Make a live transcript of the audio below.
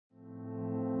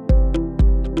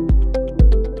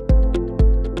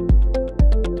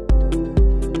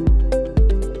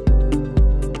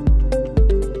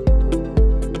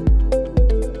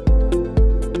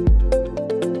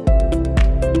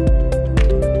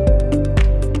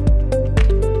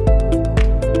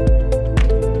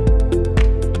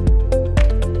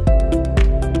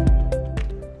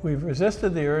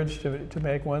resisted the urge to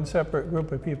make one separate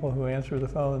group of people who answer the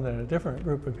phone and a different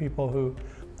group of people who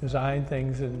design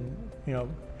things and, you know,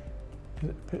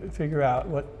 figure out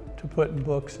what to put in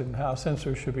books and how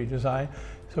sensors should be designed.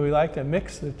 So we like to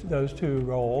mix those two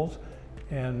roles,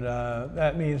 and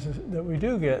that means that we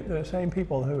do get the same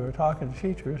people who are talking to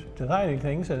teachers, designing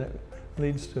things, and it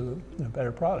leads to a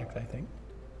better product, I think.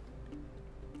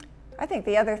 I think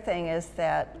the other thing is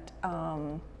that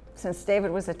since David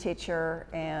was a teacher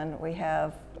and we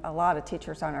have a lot of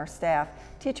teachers on our staff,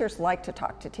 teachers like to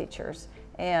talk to teachers,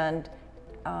 and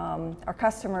our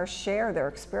customers share their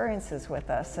experiences with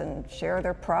us and share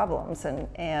their problems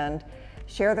and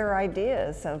share their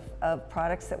ideas of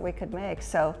products that we could make.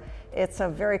 So it's a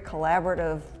very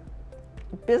collaborative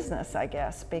business, I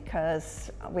guess,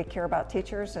 because we care about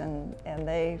teachers and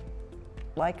they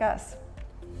like us.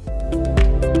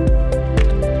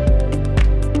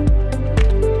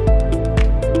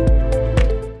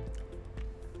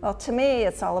 Well, to me,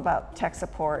 it's all about tech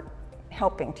support,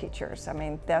 helping teachers. I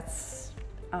mean, that's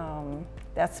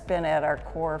been at our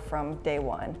core from day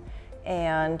one.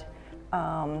 And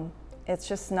it's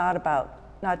just not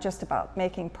just about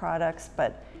making products,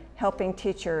 but helping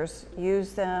teachers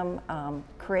use them,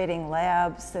 creating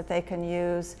labs that they can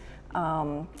use,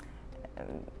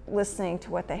 listening to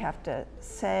what they have to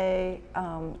say.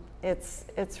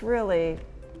 It's really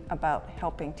about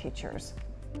helping teachers.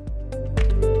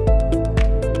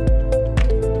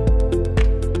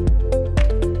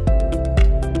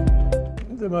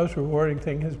 The most rewarding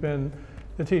thing has been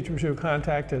the teachers who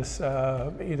contact us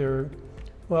either,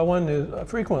 well, one is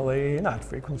frequently, not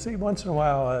frequency, once in a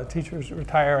while a teacher's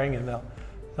retiring and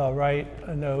they'll write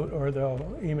a note or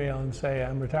they'll email and say,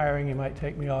 I'm retiring, you might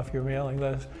take me off your mailing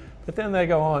list. But then they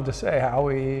go on to say how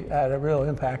we had a real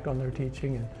impact on their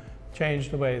teaching and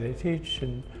changed the way they teach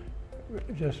and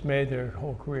just made their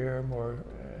whole career more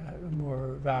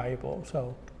valuable.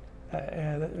 So.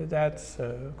 And that's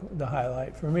the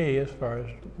highlight for me as far as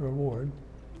reward.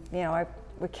 You know,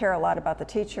 we care a lot about the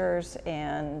teachers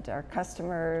and our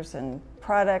customers and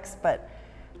products, but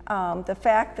the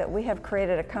fact that we have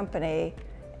created a company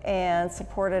and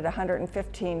supported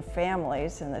 115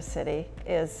 families in the city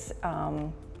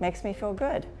makes me feel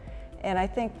good. And I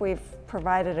think we've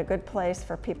provided a good place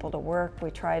for people to work.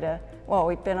 We've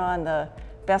been on the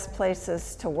best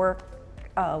places to work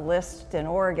list in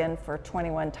Oregon for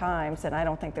 21 times, and I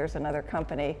don't think there's another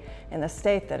company in the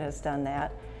state that has done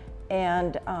that.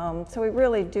 And so we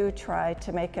really do try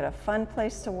to make it a fun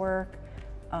place to work,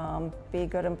 be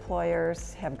good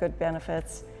employers, have good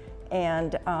benefits,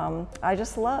 and I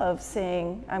just love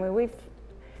seeing, I mean,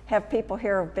 have people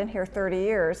here who've been here 30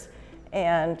 years,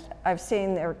 and I've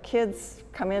seen their kids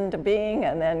come into being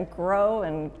and then grow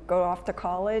and go off to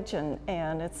college,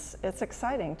 and it's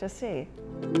exciting to see.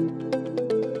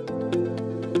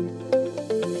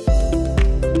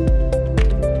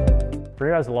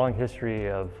 Vernier has a long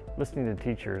history of listening to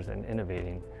teachers and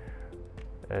innovating.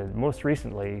 Most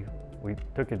recently, we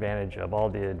took advantage of all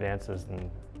the advances in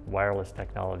wireless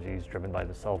technologies driven by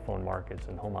the cell phone markets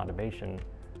and home automation,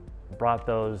 brought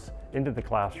those into the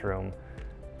classroom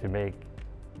to make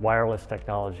wireless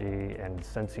technology and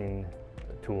sensing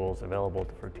tools available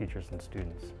for teachers and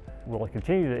students. We'll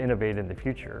continue to innovate in the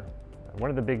future. One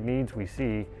of the big needs we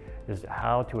see is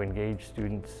how to engage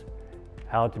students,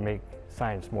 how to make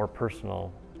science more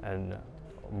personal and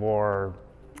more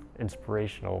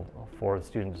inspirational for the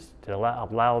students, to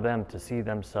allow them to see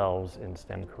themselves in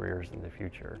STEM careers in the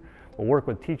future. We'll work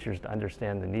with teachers to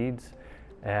understand the needs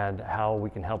and how we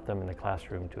can help them in the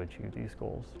classroom to achieve these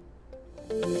goals.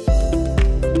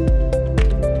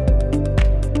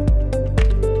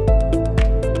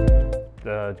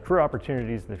 The career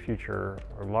opportunities in the future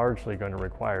are largely going to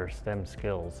require STEM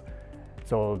skills,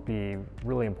 so it'll be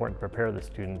really important to prepare the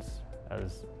students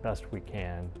as best we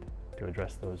can to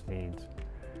address those needs.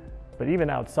 But even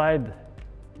outside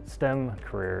STEM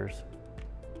careers,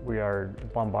 we are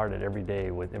bombarded every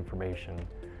day with information.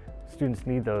 Students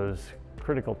need those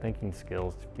critical thinking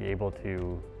skills to be able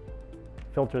to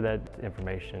filter that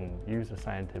information, use a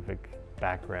scientific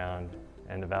background,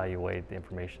 and evaluate the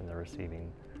information they're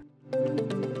receiving.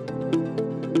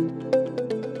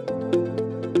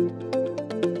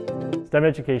 STEM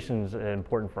education is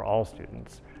important for all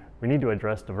students. We need to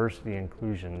address diversity and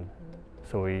inclusion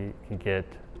so we can get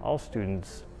all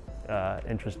students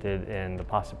interested in the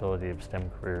possibility of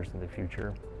STEM careers in the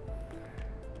future.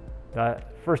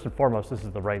 First and foremost, this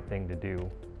is the right thing to do.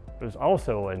 There's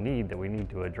also a need that we need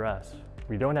to address.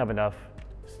 We don't have enough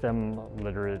STEM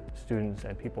literate students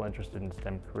and people interested in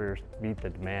STEM careers to meet the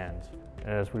demands. And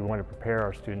as we want to prepare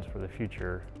our students for the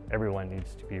future, everyone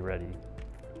needs to be ready.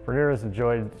 Vernier has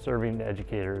enjoyed serving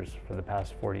educators for the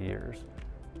past 40 years.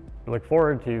 We look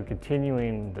forward to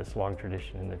continuing this long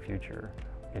tradition in the future.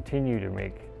 Continue to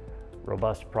make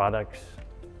robust products,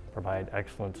 provide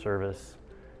excellent service,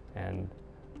 and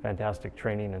fantastic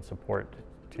training and support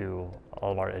to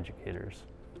all of our educators.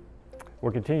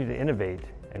 We'll continue to innovate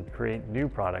and create new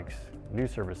products, new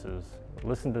services,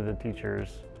 listen to the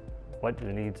teachers, what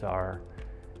their needs are,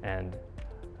 and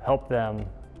help them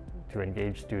to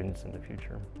engage students in the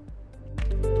future.